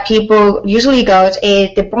stage that people usually go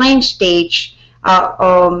is the blame stage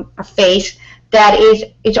phase. That is,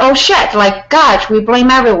 it's all shit. Like, gosh, we blame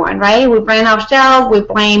everyone, right? We blame ourselves, we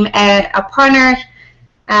blame our partners.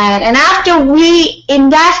 And after in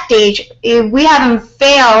that stage, if we haven't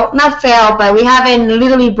but we haven't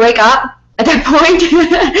literally break up at that point,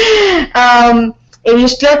 if you're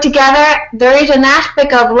still together, there is an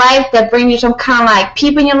aspect of life that brings you some kind of like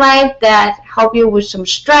people in your life that help you with some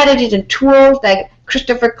strategies and tools that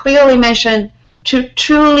Christopher clearly mentioned to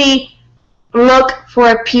truly look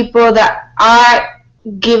for people that are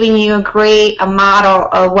giving you a great model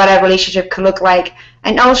of what a relationship could look like,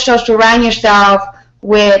 and also surround yourself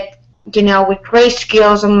with great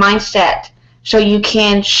skills and mindset so you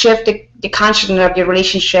can shift the consciousness of your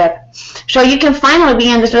relationship, so you can finally be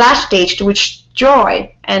in this last stage, which is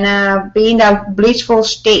joy and be in that blissful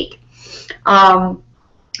state.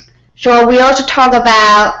 So we also talk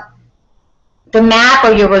about the map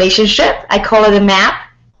of your relationship. I call it a map,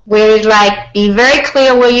 where it's like, be very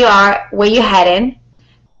clear where you are, where you're heading,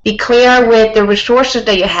 be clear with the resources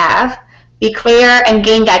that you have, be clear and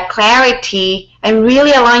gain that clarity, and really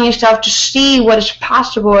allow yourself to see what is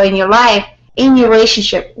possible in your life, in your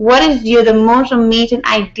relationship. What is the most amazing,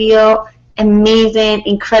 ideal, amazing,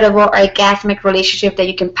 incredible, orgasmic relationship that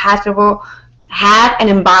you can possibly have and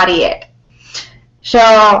embody it. So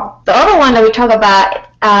the other one that we talk about,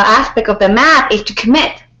 aspect of the map, is to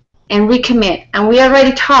commit. and recommit. And we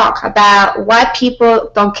already talked about why people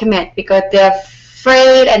don't commit, because they're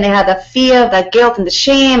afraid and they have the fear, the guilt and the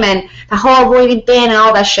shame and the whole avoiding thing and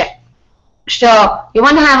all that shit. So you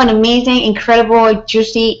want to have an amazing, incredible,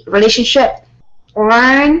 juicy relationship,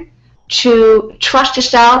 learn to trust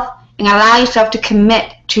yourself and allow yourself to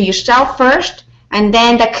commit to yourself first, and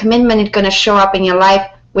then that commitment is going to show up in your life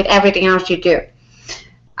with everything else you do.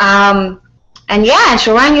 And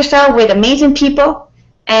surround yourself with amazing people.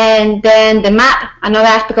 And then the map, another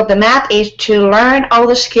aspect of the map is to learn all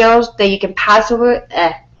the skills that you can possibly,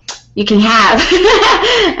 you can have,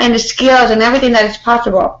 and the skills and everything that is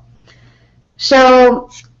possible. So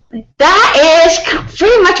that is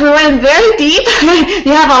pretty much, we went very deep.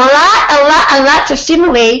 You have a lot to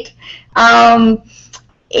simulate.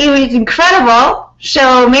 It was incredible.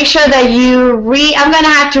 So make sure that I'm going to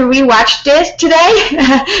have to rewatch this today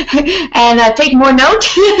and take more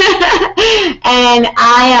notes. And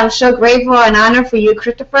I am so grateful and honored for you,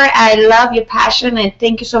 Christopher. I love your passion, and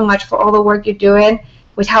thank you so much for all the work you're doing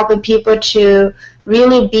with helping people to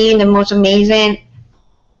really be in the most amazing,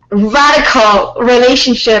 radical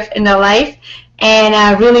relationship in their life,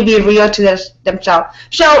 and really be real to themselves.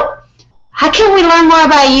 So how can we learn more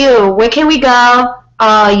about you? Where can we go?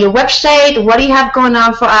 Your website, what do you have going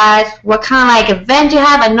on for us? What kind of event you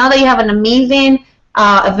have? I know that you have an amazing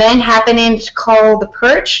event happening. It's called The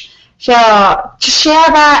Perch. So just share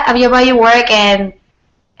about your work, and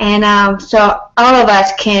so all of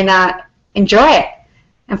us can enjoy it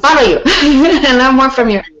and follow you and learn more from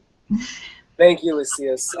you. Thank you,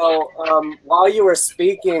 Lucia. So while you were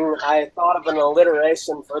speaking, I thought of an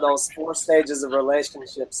alliteration for those 4 stages of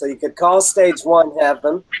relationships. So you could call stage 1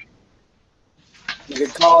 heaven. You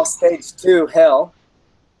could call stage 2 hell.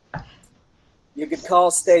 You could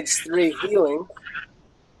call stage 3 healing.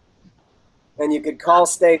 And you could call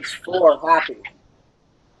stage 4 happy.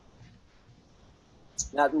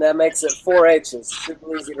 That makes it 4 H's.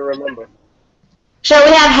 Super easy to remember. So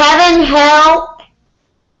we have heaven, hell,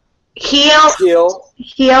 heal,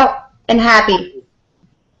 and happy.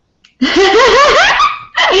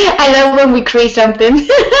 I love when we create something.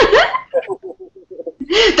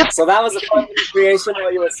 So that was a fun creation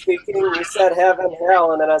while you were speaking. You said heaven,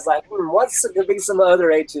 hell, and then I was like, what's could be some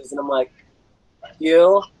other H's? And I'm like,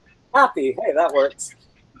 heal, happy. Hey, that works.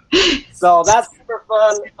 So that's super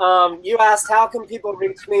fun. You asked, how can people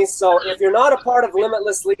reach me? So if you're not a part of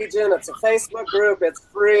Limitless Legion, it's a Facebook group. It's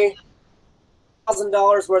free.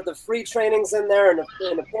 $1,000 worth of free trainings in there, and a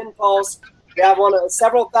pin post. We have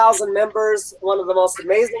several thousand members, one of the most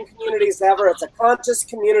amazing communities ever. It's a conscious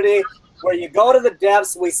community where you go to the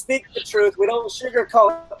depths. We speak the truth. We don't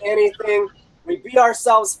sugarcoat anything. We be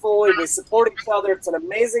ourselves fully. We support each other. It's an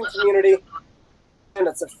amazing community, and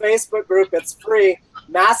it's a Facebook group. It's free.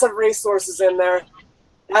 Massive resources in there.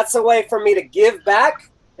 That's a way for me to give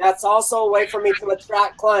back. That's also a way for me to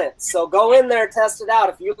attract clients. So go in there, test it out.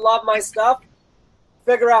 If you love my stuff,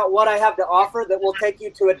 figure out what I have to offer that will take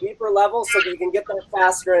you to a deeper level so that you can get there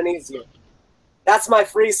faster and easier. That's my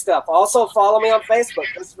free stuff. Also, follow me on Facebook,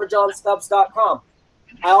 ChristopherJohnStubbs.com.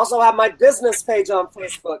 I also have my business page on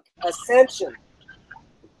Facebook, Ascension,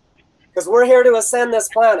 because we're here to ascend this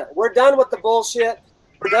planet. We're done with the bullshit.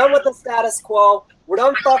 We're done with the status quo. We're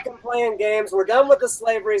done fucking playing games. We're done with the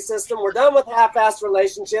slavery system. We're done with half-assed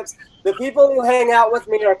relationships. The people who hang out with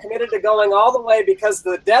me are committed to going all the way, because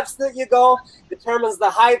the depths that you go determines the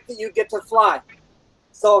height that you get to fly.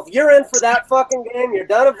 So if you're in for that fucking game, you're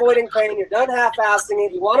done avoiding pain, you're done half-assing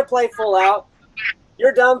it, you want to play full out,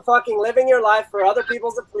 you're done fucking living your life for other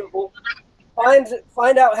people's approval,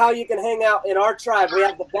 find out how you can hang out in our tribe. We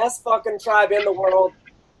have the best fucking tribe in the world.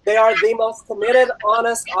 They are the most committed,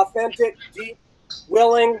 honest, authentic, deep,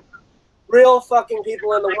 willing, real fucking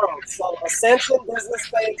people in the world. So Ascension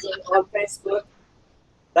Business Page on Facebook.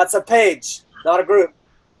 That's a page, not a group.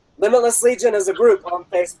 Limitless Legion is a group on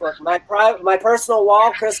Facebook. My personal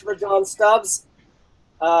wall, Christopher John Stubbs.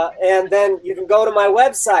 And then you can go to my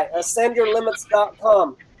website,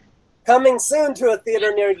 ascendyourlimits.com. Coming soon to a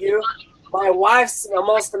theater near you, my wife's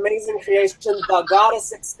most amazing creation,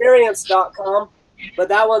 thegoddessexperience.com. But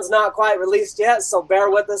that one's not quite released yet, so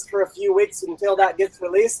bear with us for a few weeks until that gets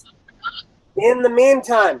released. In the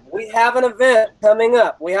meantime, we have an event coming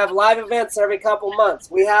up. We have live events every couple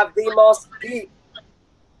months. We have the most deep,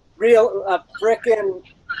 real, frickin'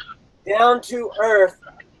 down-to-earth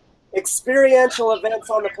experiential events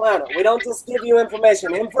on the planet. We don't just give you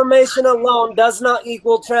information. Information alone does not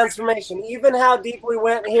equal transformation. Even how deep we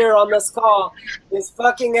went here on this call is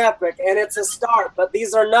fucking epic, and it's a start. But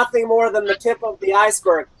these are nothing more than the tip of the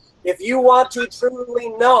iceberg. If you want to truly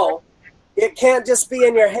know, it can't just be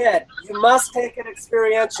in your head. You must take it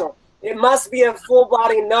experiential. It must be a full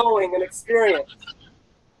body knowing and experience.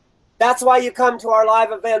 That's why you come to our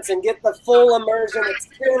live events and get the full immersion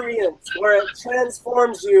experience where it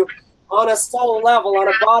transforms you on a soul level, on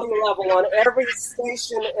a body level, on every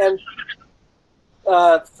station and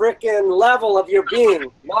freaking level of your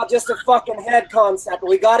being. Not just a fucking head concept.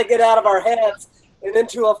 We got to get out of our heads and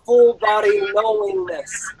into a full body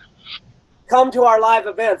knowingness. Come to our live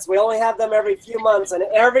events. We only have them every few months, and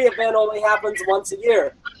every event only happens once a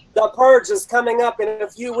year. The Purge is coming up in a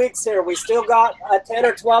few weeks here. We still got 10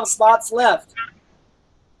 or 12 spots left.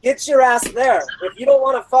 Get your ass there. If you don't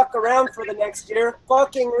want to fuck around for the next year,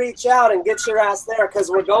 fucking reach out and get your ass there, because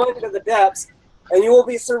we're going to the depths, and you will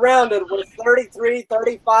be surrounded with 33,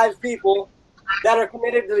 35 people that are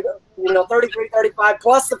committed to, 33, 35,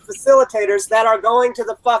 plus the facilitators that are going to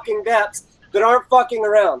the fucking depths that aren't fucking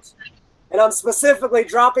around. And I'm specifically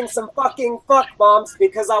dropping some fucking fuck bombs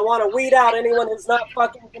because I want to weed out anyone who's not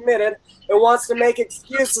fucking committed and wants to make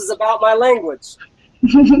excuses about my language.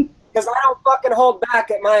 Because I don't fucking hold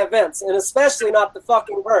back at my events, and especially not the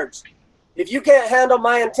fucking Purge. If you can't handle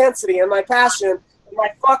my intensity and my passion and my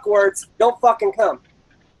fuck words, don't fucking come.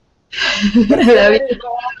 But if you're ready to go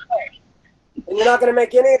all the way, and you're not going to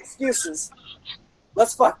make any excuses,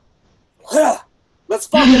 let's fucking rock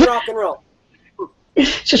and roll.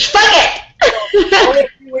 Just fuck it! Only a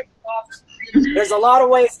few weeks left. There's a lot of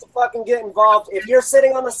ways to fucking get involved. If you're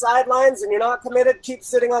sitting on the sidelines and you're not committed, keep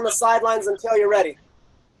sitting on the sidelines until you're ready.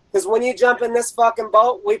 Because when you jump in this fucking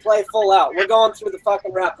boat, we play full out. We're going through the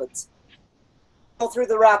fucking rapids. Go through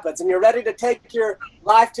the rapids, and you're ready to take your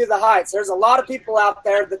life to the heights. There's a lot of people out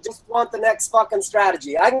there that just want the next fucking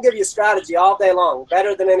strategy. I can give you strategy all day long,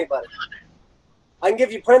 better than anybody. I can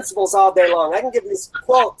give you principles all day long. I can give you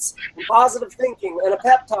quotes and positive thinking and a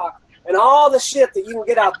pep talk and all the shit that you can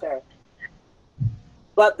get out there.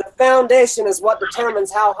 But the foundation is what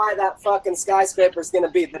determines how high that fucking skyscraper is going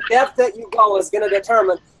to be. The depth that you go is going to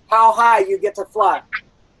determine how high you get to fly.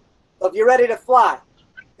 So if you're ready to fly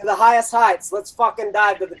to the highest heights, let's fucking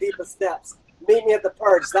dive to the deepest depths. Meet me at the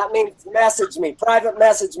Purge. That means message me, private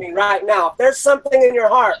message me right now. If there's something in your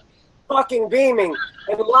heart fucking beaming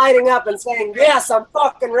and lighting up and saying, yes, I'm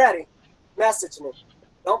fucking ready, message me.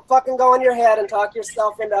 Don't fucking go in your head and talk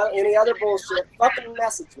yourself into any other bullshit. Fucking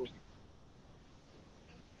message me.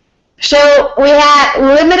 So we had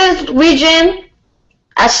Limitless Region,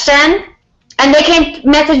 Ascend, and they can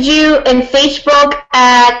message you in Facebook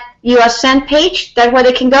at your Ascend page. That's where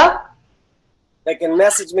they can go? They can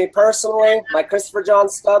message me personally, my Christopher John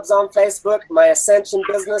Stubbs on Facebook, my Ascension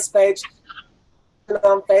business page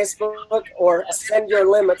on Facebook, or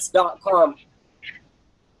ascendyourlimits.com.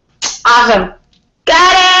 Awesome.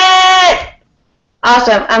 Got it!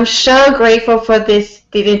 Awesome. I'm so grateful for this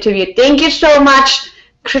interview. Thank you so much,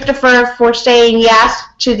 Christopher, for saying yes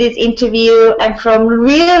to this interview and from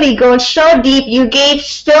really going so deep. You gave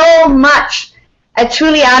so much. I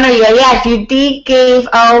truly honor you. Yes, you gave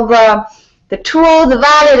all the tools, the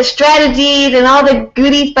value, the strategies, and all the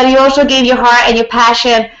goodies, but you also gave your heart and your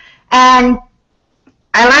passion. And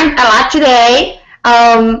I learned a lot today.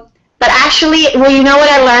 But actually, well, you know what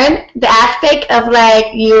I learned? The aspect of like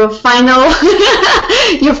your final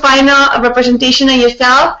representation of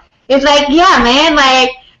yourself. It's like, yeah, man, like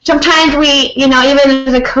sometimes we, even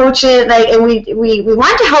as a coach, like we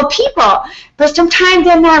want to help people, but sometimes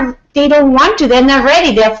they don't want to, they're not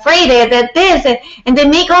ready, they're afraid, they're this, and they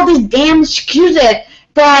make all these damn excuses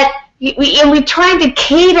that we're trying to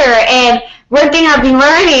cater. And one thing I've been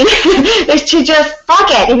learning is to just fuck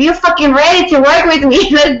it. If you're fucking ready to work with me,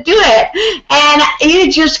 let's do it. And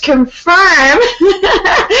you just confirm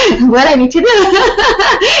what I need to do.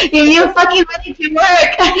 If you're fucking ready to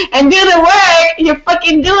work and do the work, you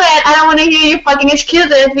fucking do it. I don't want to hear your fucking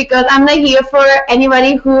excuses, because I'm not here for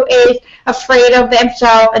anybody who is afraid of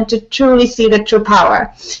themselves and to truly see the true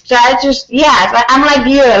power. So I'm like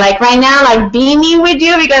you, like right now, like beaming with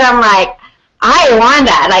you, because I'm like, I want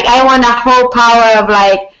that. Like, I want the whole power of,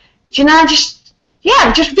 like, just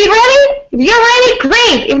be ready. If you're ready,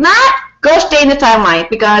 great. If not, go stay in the timeline,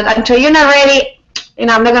 because until you're not ready,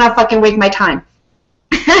 I'm not going to fucking waste my time.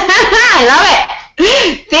 I love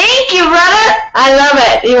it. Thank you, brother. I love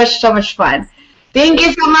it. It was so much fun. Thank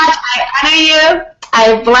you so much. I honor you.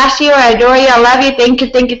 I bless you. I adore you. I love you. Thank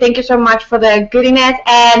you so much for the goodness.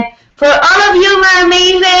 And for all of you, my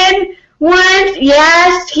amazing ones,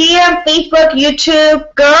 yes, here on Facebook,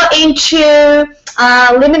 YouTube, go into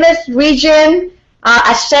Limitless Region,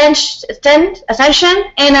 Ascension,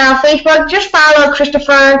 and Facebook. Just follow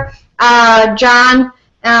Christopher John,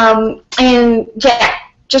 and yeah,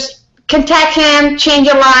 just contact him, change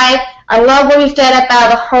your life. I love what you said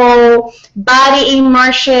about the whole body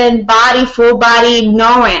immersion, full body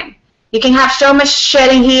knowing. You can have so much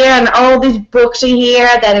shit in here and all these books in here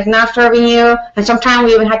that is not serving you, and sometimes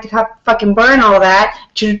we even have to fucking burn all that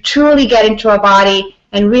to truly get into our body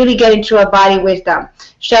and really get into our body wisdom.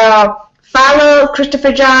 So follow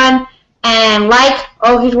Christopher John and like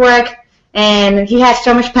all his work, and he has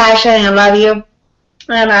so much passion, and I love you.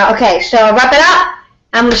 Okay, so wrap it up.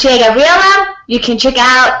 I'm Lucia Gabriela. You can check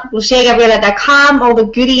out luciagabriela.com, all the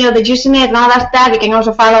goodie, the juiciness, and all that stuff. You can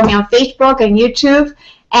also follow me on Facebook and YouTube.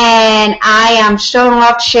 And I am so in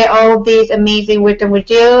love to share all of these amazing wisdom with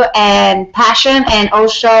you and passion, and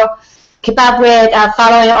also keep up with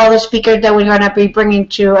following all the speakers that we're going to be bringing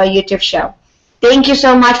to a YouTube show. Thank you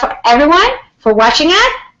so much for everyone for watching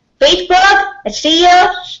us. Facebook, I see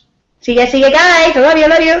you. See you guys. I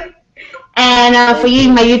love you. And for you,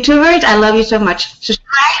 my YouTubers, I love you so much. Subscribe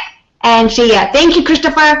and see ya. Thank you,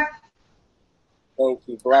 Christopher. Thank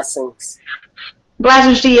you. Blessings.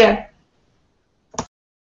 Blessings to you.